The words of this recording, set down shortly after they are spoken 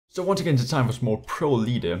So once again, it's time for some more Pro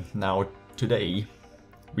Leader. Now today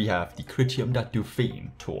we have the Criterium du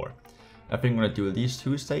Dauphine tour. I think I'm gonna do these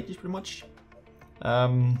two stages pretty much.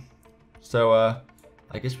 I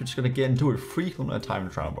guess we're just gonna get into it. 3 kilometer time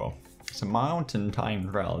travel. It's a mountain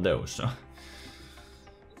time travel though, so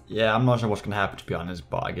yeah, I'm not sure what's gonna happen to be honest,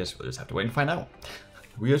 but I guess we'll just have to wait and find out.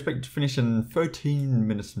 We expect to finish in 13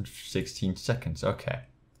 minutes and 16 seconds. Okay.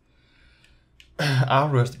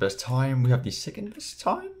 Ours is the best time. We have the second best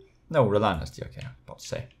time. No, Roland is the about to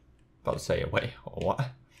say away or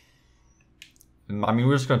what? I mean,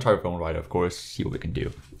 we're just gonna try our own rider, of course, see what we can do.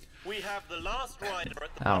 We have the last rider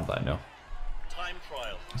at the I don't know. Time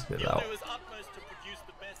trial. He'll do his utmost to produce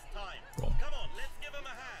the best time. Cool. Come on, let's give him a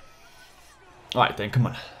hand. Alright then, come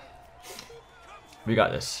on. We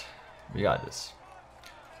got this. We got this.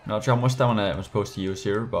 Not sure how much stamina I'm supposed to use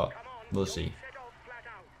here, but we'll see.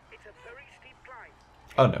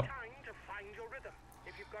 Oh no.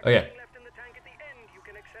 Oh yeah.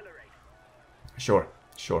 Sure,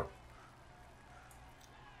 sure.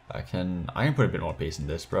 I can put a bit more pace in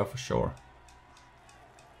this, bro, for sure.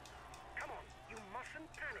 Come on, you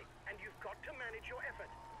mustn't panic, and you've got to manage your effort.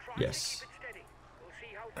 Try yes. to keep it steady. We'll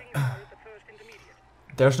see how things are at the first intermediate.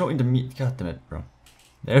 There's no intermediate. God damn it, bro.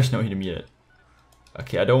 There's no intermediate.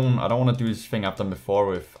 Okay, I don't want to do this thing I've done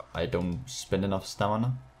before if I don't spend enough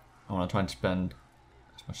stamina. I want to try and spend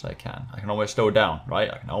as much as I can. I can always slow down,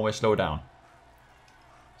 right? I can always slow down.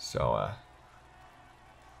 So,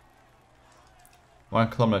 1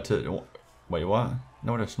 kilometer to... Wait, what?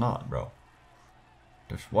 No, there's not, bro.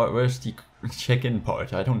 Where's the check-in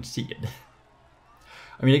part? I don't see it.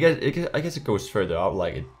 I mean, I guess it goes further up,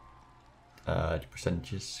 like it... the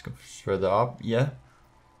percentages goes further up, yeah.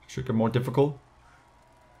 Should get more difficult.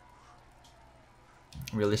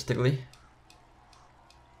 Realistically.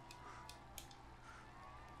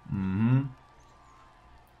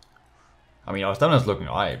 I mean, our stamina's looking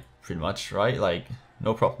alright, pretty much, right? Like,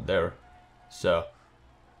 no problem there. So,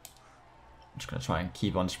 I'm just gonna try and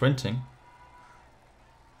keep on sprinting,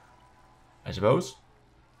 I suppose.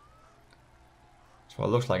 That's what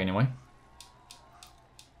it looks like anyway.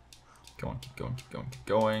 Keep going, keep going, keep going, keep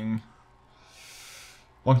going.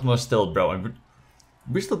 1 kilometer still, bro, and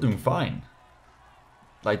we're still doing fine.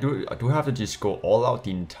 Like, do we have to just go all out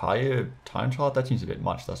the entire time trial? That seems a bit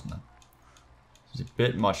much, doesn't it? It's a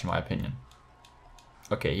bit much in my opinion.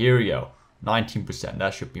 Okay, here we go. 19%,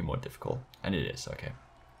 that should be more difficult. And it is, okay.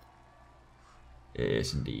 It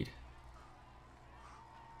is indeed.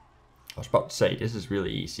 I was about to say, this is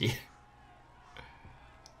really easy.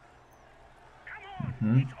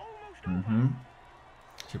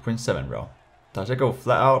 2.7, bro. Does it go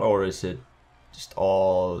flat out or is it just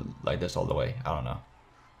all like this all the way? I don't know.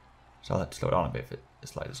 So I'll have to slow down a bit if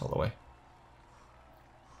it's like this all the way.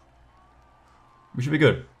 We should be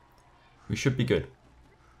good. We should be good.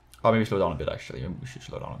 Oh, maybe slow down a bit actually. Maybe we should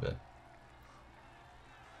slow down a bit.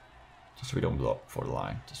 Just so we don't blow up before the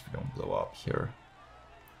line. Just so we don't blow up here.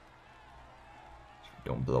 So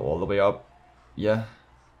we don't blow all the way up. Yeah.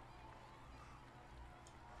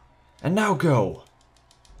 And now go!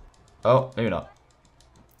 Oh, maybe not.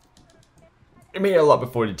 It made it a lot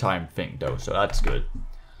before the time thing though, so that's good.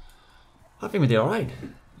 I think we did alright.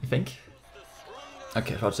 You think?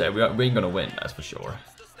 Okay, so I'd say we ain't gonna win, that's for sure.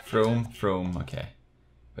 Froome, okay.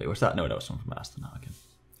 Wait, what's that? No, that was someone from Aston. Okay.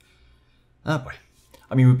 Oh boy.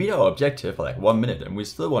 I mean, we beat our objective for like 1 minute and we're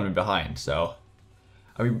still 1 minute behind, so...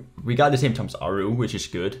 I mean, we got the same time as Aru, which is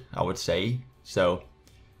good, I would say. So,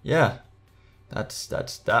 yeah. That's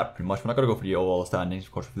that pretty much. We're not gonna go for the overall standings,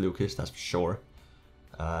 of course, with Lucas, that's for sure.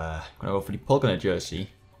 Gonna go for the Polka jersey,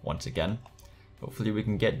 once again. Hopefully we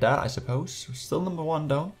can get that, I suppose. We're still number 1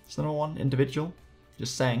 though. Still number 1 individual.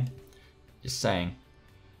 Just saying. Just saying.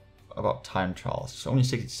 About time trials. It's only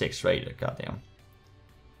 66 rated, goddamn.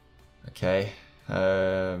 Okay.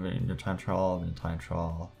 In the time trial,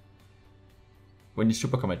 When you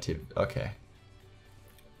super competitive. Okay.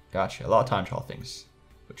 Gotcha. A lot of time trial things.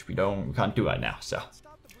 Which we can't do right now, so.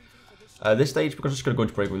 This stage we're just gonna go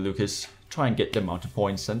into break with Lucas, try and get the amount of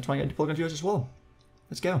points and try and get the Polka jersey as well.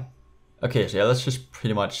 Let's go. Okay, so yeah, let's just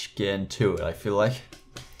pretty much get into it, I feel like.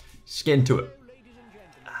 Just get into it.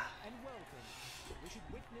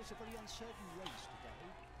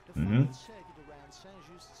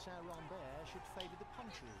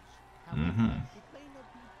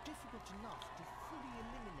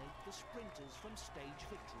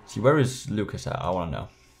 See, where is Lucas at? I wanna know.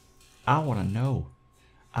 I wanna know.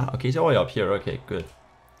 Okay, he's all the way up here. Okay, good.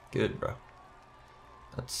 Good, bro.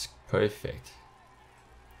 That's perfect.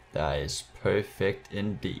 That is perfect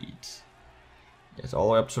indeed. Yes, all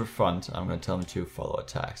the way up to the front. I'm gonna tell him to follow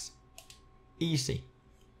attacks. Easy.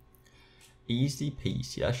 Easy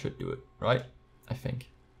peasy. That should do it, right? I think.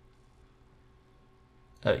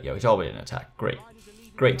 There we go. He's already in attack. Great.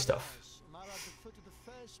 Great stuff.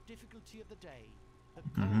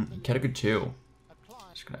 Category 2.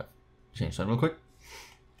 Just gonna change something real quick.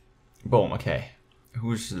 Boom. Okay.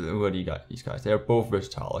 Who do you got? These guys. They're both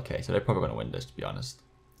versatile. Okay, so they're probably gonna win this, to be honest.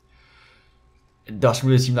 It doesn't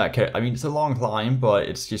really seem like. I mean, it's a long climb, but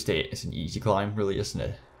it's just it's an easy climb, really, isn't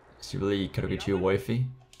it? It's really category 2 wifey.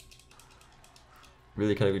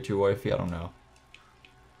 Really category 2 wifey. I don't know.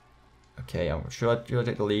 Okay, should I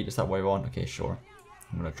take the lead? Is that what I want? Okay, sure.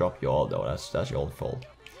 I'm gonna drop you all though. That's your own fault.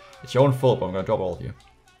 It's your own fault, but I'm gonna drop all of you.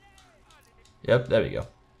 Yep, there we go.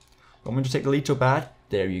 Want me to take the lead so bad?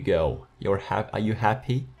 There you go. You're happy. Are you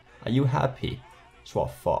happy? Are you happy? That's what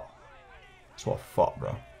I thought. That's what I thought,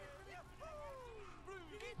 bro.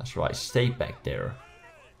 That's right. Stay back there,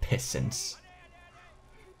 peasants.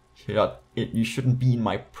 You shouldn't be in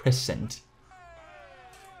my present.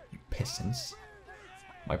 You peasants.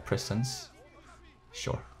 My presence.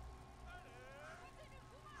 Sure.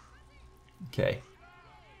 Okay.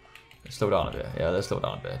 Let's slow down a bit. Yeah, let's slow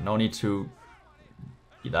down a bit. No need to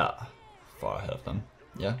be that far ahead of them.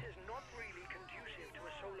 Yeah.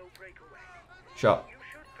 Shut up.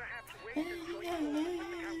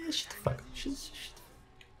 Shut the fuck.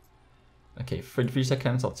 Okay, 33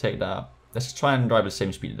 seconds. I'll take that. Let's try and drive at the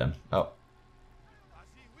same speed as them. Oh.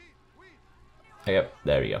 Yep,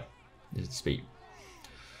 there we go. This is the speed.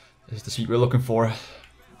 This is the speed we're looking for.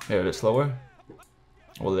 Maybe a bit slower.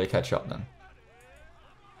 Or will they catch up then?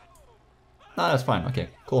 Nah, that's fine. Okay,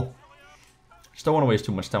 cool. Just don't want to waste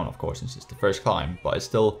too much time, of course, since it's the first climb. But it's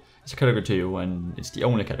still, it's a category 2 and it's the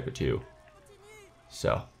only category 2.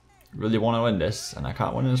 So, really want to win this, and I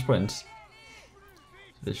can't win in a sprint.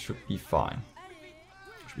 This should be fine.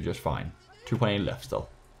 Should be just fine. 2.8 left still.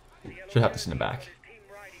 Should have this in the back.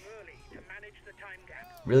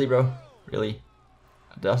 Really, bro? Really?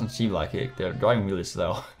 It doesn't seem like it. They're driving really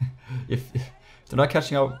slow. if they're not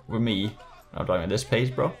catching up with me when I'm driving at this pace,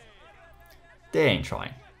 bro, they ain't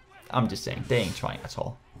trying. I'm just saying, they ain't trying at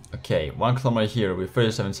all. Okay, 1 kilometer here. We're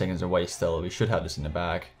 37 seconds away still. We should have this in the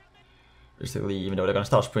bag. Basically, even though they're going to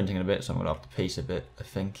start sprinting in a bit, so I'm going to have to pace a bit, I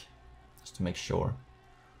think. Just to make sure.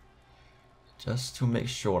 Just to make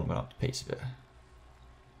sure I'm going to have to pace a bit.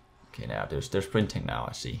 Okay, now they're sprinting now,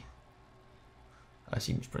 I see. I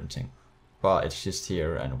see them sprinting. But it's just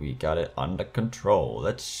here and we got it under control.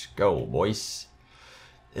 Let's go, boys.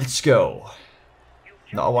 Let's go.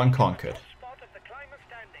 Not one conquered.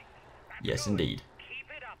 Yes, indeed.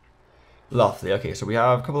 Lovely. Okay, so we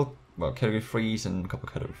have a couple, well, category 3s and a couple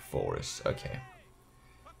category 4s. Okay.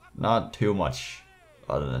 Not too much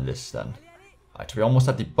other than this then. Alright, we're almost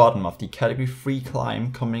at the bottom of the category 3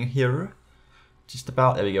 climb coming here. Just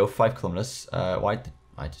about. There we go. 5 kilometers. Why did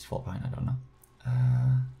I just fall behind? I don't know.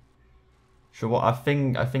 Sure. Well, I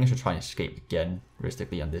think I should try and escape again,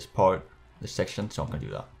 realistically, on this part, this section. So I'm gonna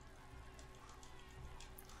do that.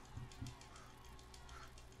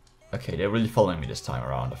 Okay, they're really following me this time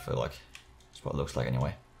around. I feel like that's what it looks like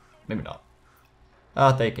anyway. Maybe not.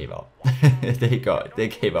 Ah, they gave up. they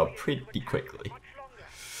gave up pretty quickly.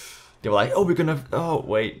 They were like, "Oh, we're gonna. Oh,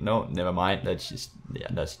 wait, no, never mind.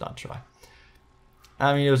 Let's not try."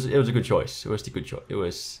 I mean, it was a good choice. It was the good choice. It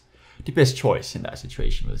was the best choice in that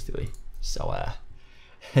situation, realistically. So,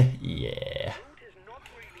 yeah.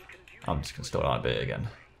 I'm just gonna slow down a bit again.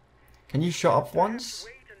 Can you shut up once?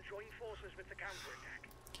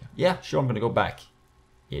 Okay. Yeah, sure. I'm gonna go back.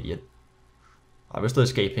 Idiot. We're still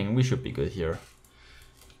escaping. We should be good here.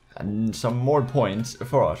 And some more points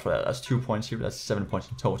for us. For that. That's 2 points here. That's 7 points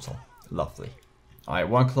in total. Lovely. Alright,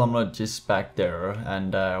 1 kilometer just back there,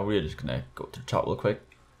 and we're just gonna go to the top real quick.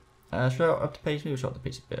 Should I up the pace? Maybe should up the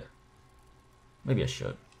pace a bit. Maybe I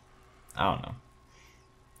should. I don't know.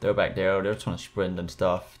 They're back there, they're trying to sprint and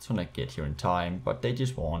stuff, trying to get here in time, but they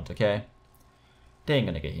just won't, okay? They ain't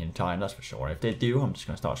gonna get here in time, that's for sure. If they do, I'm just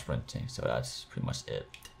gonna start sprinting, so that's pretty much it.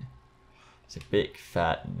 It's a big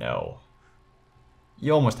fat no.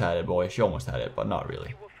 You almost had it, boys, you almost had it, but not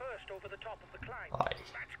really. Aye.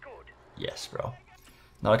 Yes, bro.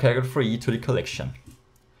 Now I can get 3 to the collection.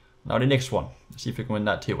 Now the next one. Let's see if we can win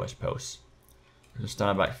that too, I suppose. Just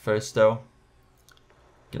stamina back first, though.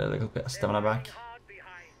 Get a little bit of stamina back.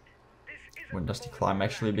 When does the climb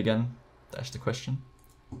actually begin? That's the question.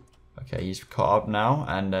 Okay, he's caught up now,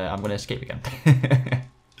 and I'm gonna escape again.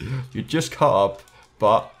 You just caught up,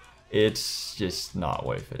 but it's just not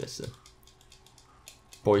worth it, is it?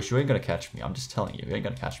 Boys, you ain't gonna catch me. I'm just telling you, you ain't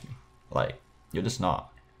gonna catch me. Like, you're just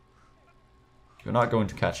not. You're not going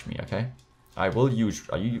to catch me, okay? I will use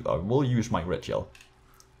my red gel.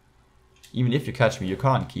 Even if you catch me, you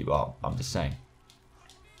can't keep up. I'm just saying.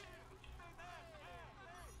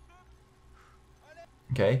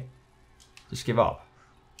 Okay? Just give up.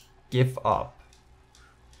 Give up.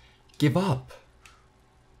 Give up.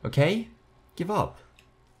 Okay? Give up.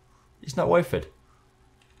 It's not worth it.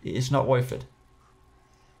 It is not worth it.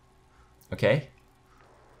 Okay?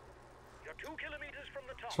 You're 2 kilometers from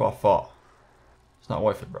the top. That's what I thought. It's not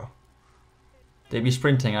worth it, bro. They be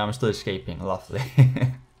sprinting and I'm still escaping. Lovely.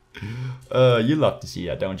 You love to see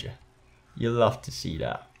that, don't you? You love to see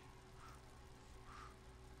that.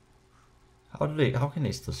 How can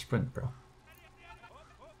they still sprint, bro?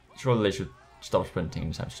 Surely they should stop sprinting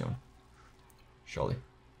anytime soon. Surely.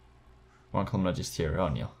 1 kilometer just here,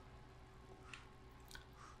 aren't you?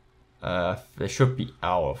 They should be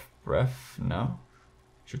out of breath. No?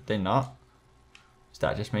 Should they not? Is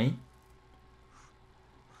that just me?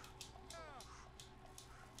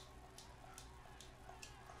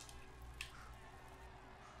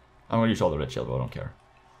 I'm gonna use all the red shield, but I don't care.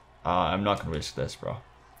 I'm not gonna risk this, bro.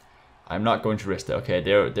 I'm not going to risk it. Okay,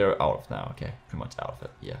 they're out of now. Okay, pretty much out of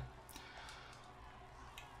it. Yeah.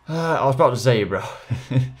 I was about to say, bro,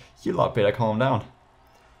 you lot better calm down.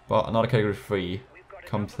 But another category 3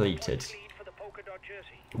 completed.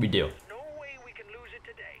 We do. No way we can lose it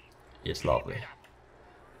today. It's lovely.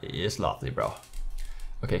 It is lovely, bro.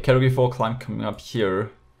 Okay, category 4 climb coming up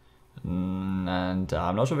here, and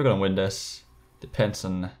I'm not sure if we're gonna win this. Depends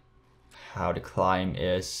on how the climb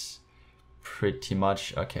is. Pretty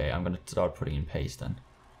much. Okay, I'm gonna start putting in pace then.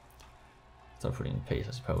 Start putting in pace,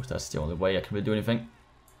 I suppose. That's the only way I can really do anything.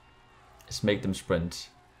 Is make them sprint.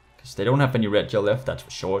 Because they don't have any red gel left, that's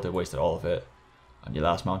for sure. They wasted all of it on the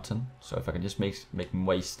last mountain. So if I can just make them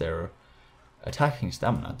waste their attacking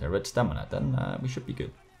stamina, their red stamina, then we should be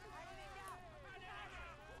good.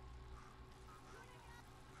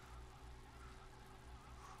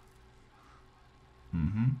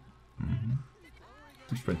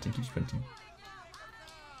 Keep sprinting, keep sprinting.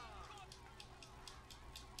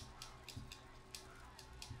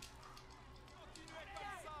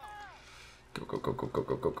 Go, go, go, go, go,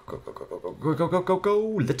 go, go, go, go, go, go, go, go, go, go, go, go.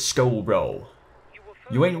 Let's go, bro.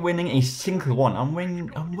 You ain't winning a single one. I'm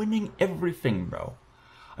winning everything, bro.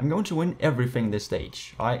 I'm going to win everything this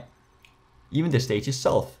stage, alright? Even this stage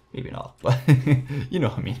itself. Maybe not, but you know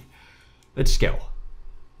what I mean. Let's go.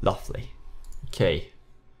 Lovely. Okay.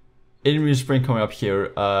 Enemy sprint coming up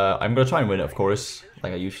here. I'm gonna try and win it, of course,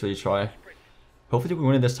 like I usually try. Hopefully we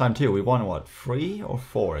win it this time too. We won what, 3 or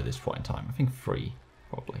 4 at this point in time? I think 3,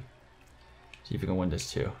 probably. See if we can win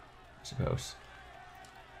this too, I suppose.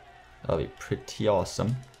 That'll be pretty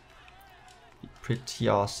awesome. Pretty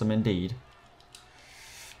awesome indeed.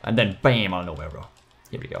 And then bam, out of nowhere, bro.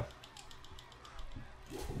 Here we go.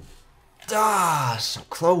 Ah, so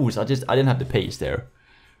close. I didn't have the pace there.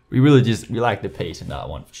 We like the pace in that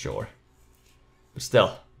one for sure. But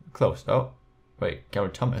still, close. Oh, wait,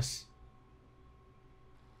 Garrett Thomas.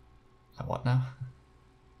 What now?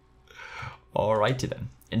 Alrighty then.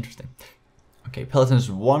 Interesting. Okay,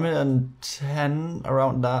 Peloton's 1 minute and 10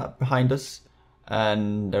 around that behind us.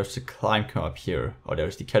 And there's a climb coming up here. Or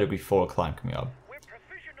there's the category 4 climb coming up.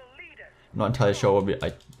 I'm not entirely sure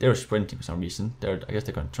what they're sprinting for some reason. I guess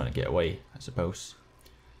they're trying to get away, I suppose.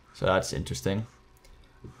 So that's interesting.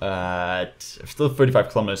 Still 35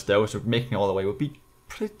 kilometers though, so making it all the way would be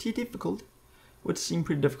pretty difficult. Would seem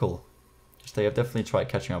pretty difficult. Because they have definitely tried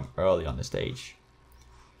catching up early on the stage.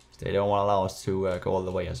 So they don't want to allow us to go all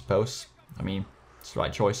the way, I suppose. I mean, it's the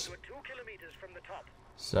right choice.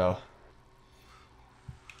 So,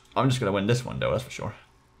 I'm just gonna win this one though, that's for sure.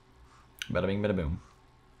 Bada bing, bada boom.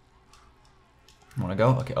 Wanna go?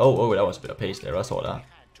 Okay. Oh, that was a bit of pace there. I saw that.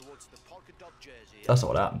 I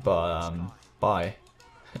saw that, but bye.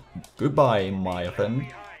 Goodbye, my friend.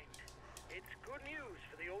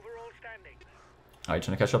 Are you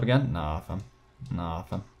trying to catch up again? Nah, fam. Nah,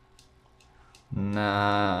 fam.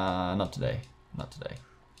 Nah, not today. Not today.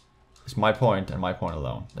 It's my point and my point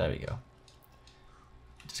alone. There we go.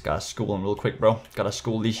 Just gotta school them real quick, bro. Gotta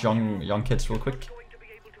school these young kids real quick.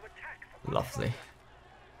 Lovely.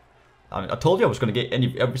 I told you I was gonna get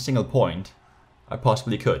every single point I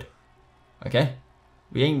possibly could. Okay?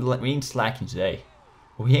 We ain't slacking today.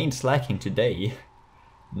 We ain't slacking today.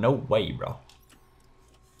 No way, bro.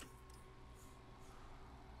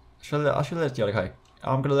 I should let the other guy.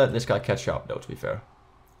 I'm gonna let this guy catch up, though. To be fair,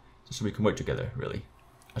 just so we can work together, really.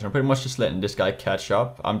 So I'm pretty much just letting this guy catch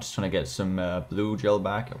up. I'm just trying to get some blue gel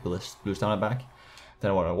back, or blue stamina back.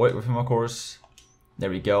 Then I want to work with him, of course. There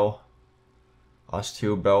we go. Us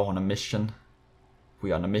two, bro, on a mission.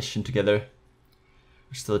 We are on a mission together.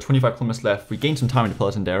 There's still 25 kilometers left. We gained some time in the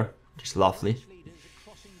peloton there, which is lovely.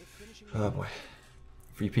 Oh boy.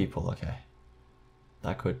 3 people, okay.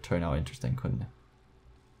 That could turn out interesting, couldn't it?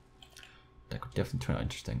 That could definitely turn out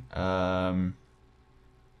interesting.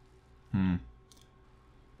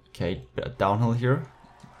 Okay, bit of downhill here.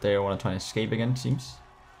 They want to try and escape again, seems.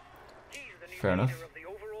 Fair enough.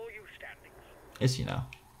 Is he now?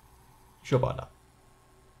 Sure about that?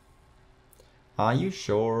 Are you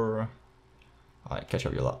sure? Alright, catch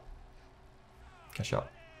up, you lot. Catch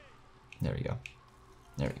up. There we go.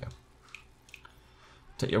 There we go.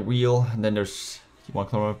 Take your wheel, and then there's 1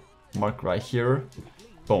 kilometer mark right here.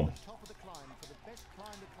 Boom.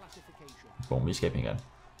 Boom, we're escaping again.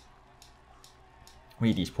 We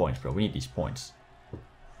need these points, bro. We need these points.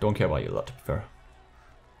 Don't care about you a lot, to be fair.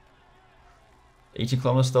 18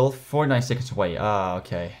 kilometers still, 49 seconds away. Ah,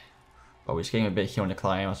 okay. But we're escaping a bit here on the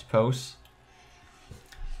climb, I suppose.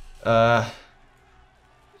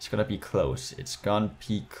 It's gonna be close. It's gonna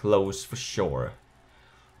be close for sure.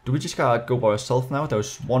 Do we just gotta go by ourselves now?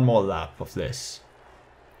 There's 1 more lap of this.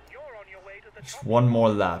 Just 1 more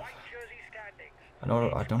lap. I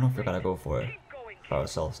don't know if we're gonna go for it by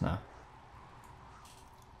ourselves now.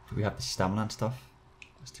 Do we have the stamina and stuff?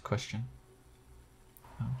 That's the question.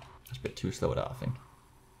 Oh, that's a bit too slow that, I think.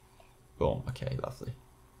 Boom. Okay, lovely.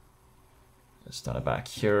 Let's start it back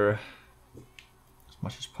here. As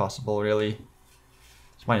much as possible, really.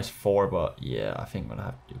 It's -4, but yeah, I think I'm gonna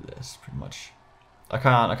have to do this pretty much. I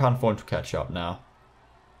can't afford to catch up now.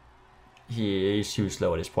 He's too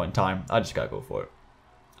slow at this point in time. I just gotta go for it.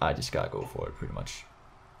 I just gotta go for it, pretty much.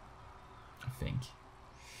 I think.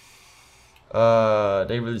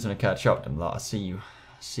 They really gonna catch up them lot. I see you.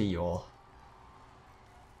 I see you all.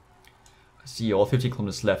 I see you all. 15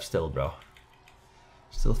 kilometers left still, bro.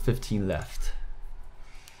 Still 15 left.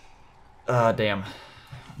 Damn.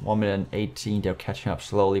 1 minute and 18. They're catching up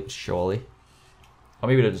slowly but surely. Or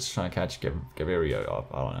maybe they're just trying to catch Gaviria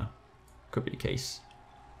up. I don't know. Could be the case.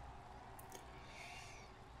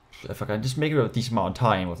 If I can just make it a decent amount of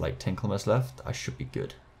time with like 10 kilometers left, I should be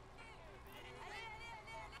good.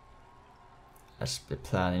 That's the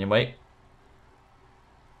plan anyway.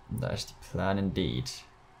 That's the plan indeed.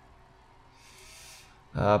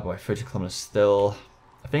 Boy, 30 kilometers still.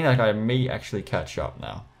 I think that guy may actually catch up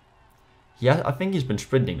now. Yeah, I think he's been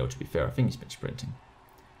sprinting though, to be fair. I think he's been sprinting.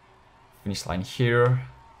 Finish line here.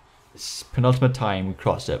 It's penultimate time, we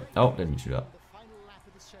crossed it. Oh, didn't mean to do that.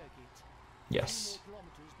 Yes.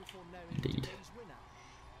 Indeed.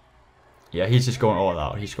 Yeah, he's just going all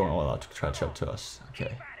out. He's going all out to catch up to us.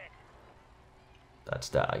 Okay. That's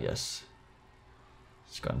that, I guess.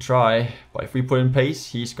 He's gonna try, but if we put in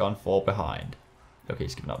pace, he's gonna fall behind. Okay,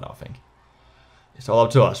 he's giving up now, I think. It's all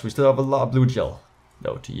up to us. We still have a lot of blue gel,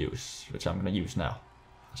 though, to use, which I'm gonna use now.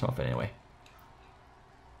 Some of it anyway.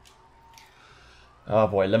 Oh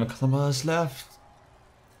boy, 11 kilometers left.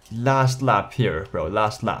 Last lap here, bro.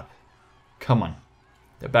 Last lap. Come on.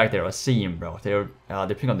 They're back there. I see him, bro. They're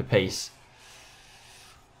picking up the pace.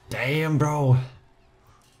 Damn, bro.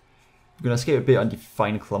 We're gonna escape a bit on the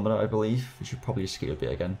final kilometer, I believe. We should probably escape a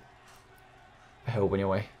bit again. I hope,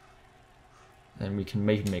 anyway. Then we can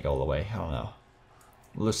maybe make it all the way. I don't know.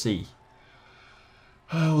 We'll see.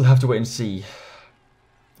 We'll have to wait and see.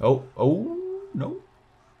 Oh, no.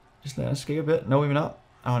 Just let us escape a bit. No, maybe not.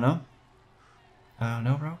 I don't know. I don't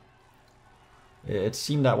know, bro. It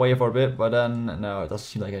seemed that way for a bit, but then no, it doesn't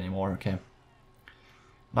seem like it anymore. Okay.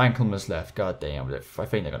 9 kilometers left. God damn it. I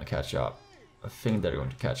think they're gonna catch up. I think they're going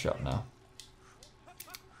to catch up now.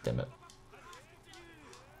 Damn it.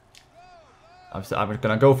 I'm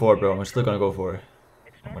gonna go for it, bro. I'm still gonna go for it.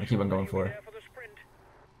 I'm gonna keep on going for it.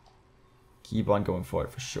 Keep on going for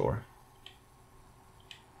it for sure.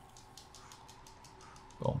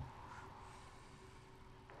 Boom.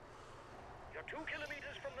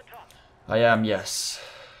 I am, yes.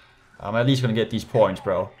 I'm at least gonna get these points,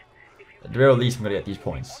 bro. At the very least, I'm gonna get these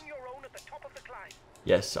points.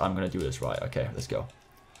 Yes, I'm gonna do this right. Okay, let's go.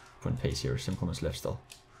 Put in pace here. Some kilometers left still.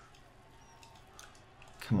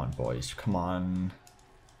 Come on, boys. Come on.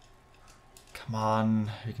 Come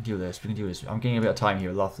on. We can do this. We can do this. I'm getting a bit of time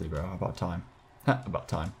here. Lovely, bro. About time. About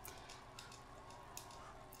time.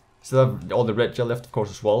 Still have all the red gel left, of course,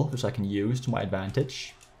 as well, which I can use to my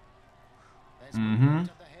advantage. Mm-hmm.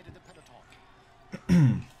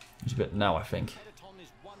 It's a bit now, I think.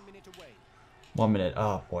 1 minute.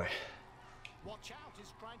 Oh, boy.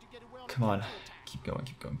 Come on. Keep going,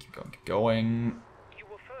 keep going, keep going, keep going. You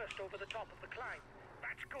were first over the top of the climb.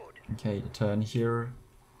 That's good. Okay, the turn here.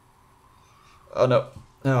 Oh, no.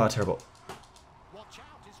 Oh, terrible.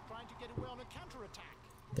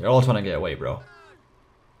 They're all trying to get away, bro.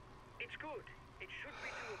 It's good. It should be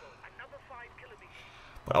doable. Another 5 kilometers.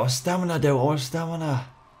 But our stamina, though. Our stamina.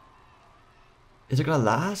 Is it gonna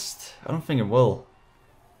last? I don't think it will.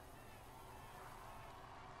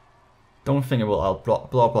 Don't think it will. I'll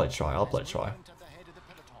bloody try. I'll bloody try.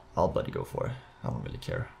 I'll bloody go for it. I don't really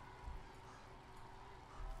care.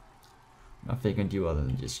 Nothing I can do other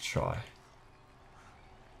than just try.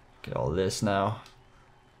 Get all this now.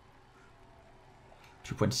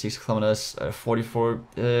 2.6 kilometers, 44.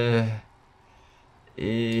 I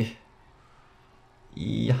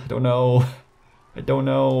don't know. I don't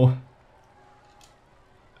know.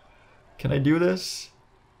 Can I do this?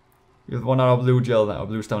 With 1 hour blue gel now,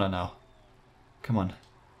 blue stamina now. Come on.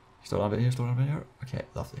 Slow down a bit here, slow down a bit here. Okay,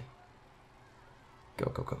 lovely.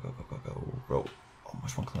 Go, go, go, go, go, go, go. Bro,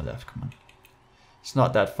 almost 1 kilometer left, come on. It's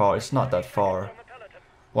not that far, it's not that far.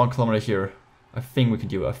 1 kilometer here. I think we can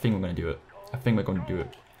do it, I think we're gonna do it. I think we're gonna do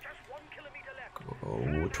it. Oh,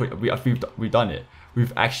 we've done it.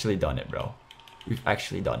 We've actually done it, bro. We've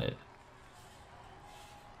actually done it.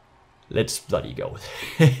 Let's bloody go.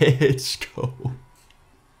 Let's go.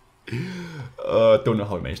 Don't know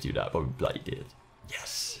how we managed to do that, but we bloody did.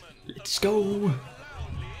 Yes. Let's go.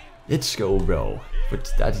 Let's go, bro.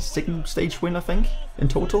 But that's a second stage win, I think, in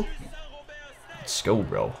total. Let's go,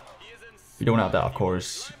 bro. We don't have that, of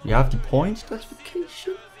course. We have the points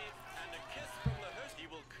classification.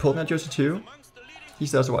 Polka jersey too. He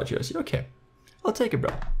still has a white jersey. Okay. I'll take it,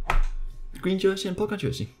 bro. Green jersey and polka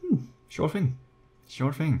jersey. Sure thing.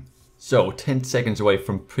 Sure thing. So, 10 seconds away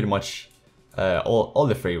from pretty much all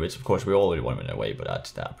the favorites. Of course, we already 1 minute away, but that's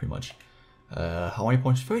that pretty much. How many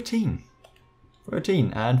points? 13.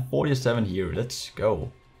 13 and 47 here. Let's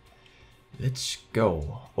go. Let's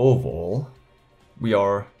go. Overall,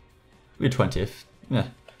 we're 20th.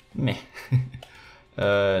 Meh.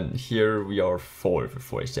 Here we are 4th for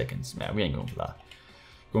 40 seconds. Man, we ain't going for that.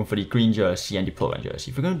 Going for the green jersey and the polka jersey.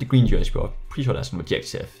 If we're going to the green jersey, bro, I'm pretty sure that's an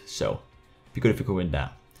objective. So, it'd be good if we could win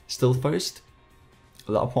that. Still first.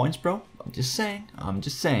 A lot of points, bro. I'm just saying. I'm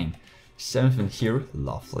just saying. 7th in here.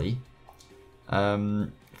 Lovely.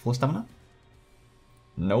 Full stamina?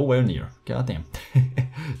 Nowhere near. God damn.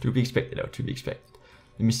 To be expected, though. To be expected.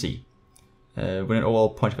 Let me see. Win an overall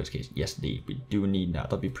point classification. Yes, indeed. We do need that.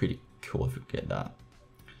 That'd be pretty cool if we could get that.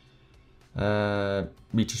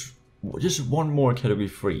 We just one more category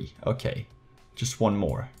 3. Okay. Just one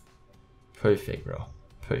more. Perfect, bro.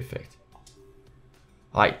 Perfect.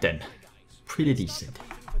 Alright then. Pretty decent.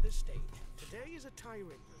 Today is a tiring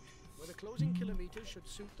route, where the closing kilometers should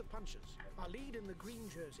suit the punches. Our lead in the green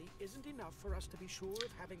jersey isn't enough for us to be sure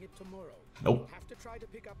of having it tomorrow. Nope. We'll have to try to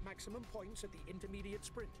pick up maximum points at the intermediate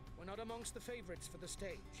sprint. We're not amongst the favorites for the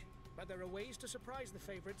stage, but there are ways to surprise the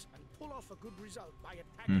favorites and pull off a good result by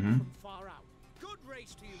attacking from far out. Good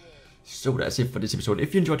race to you all. So that's it for this episode.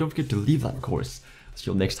 If you enjoyed, don't forget to leave that, of course.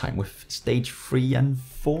 See you next time with stage 3 and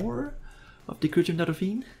 4 of the Criterium du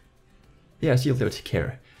Dauphine. Yeah, see you later. Take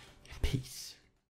care. Peace.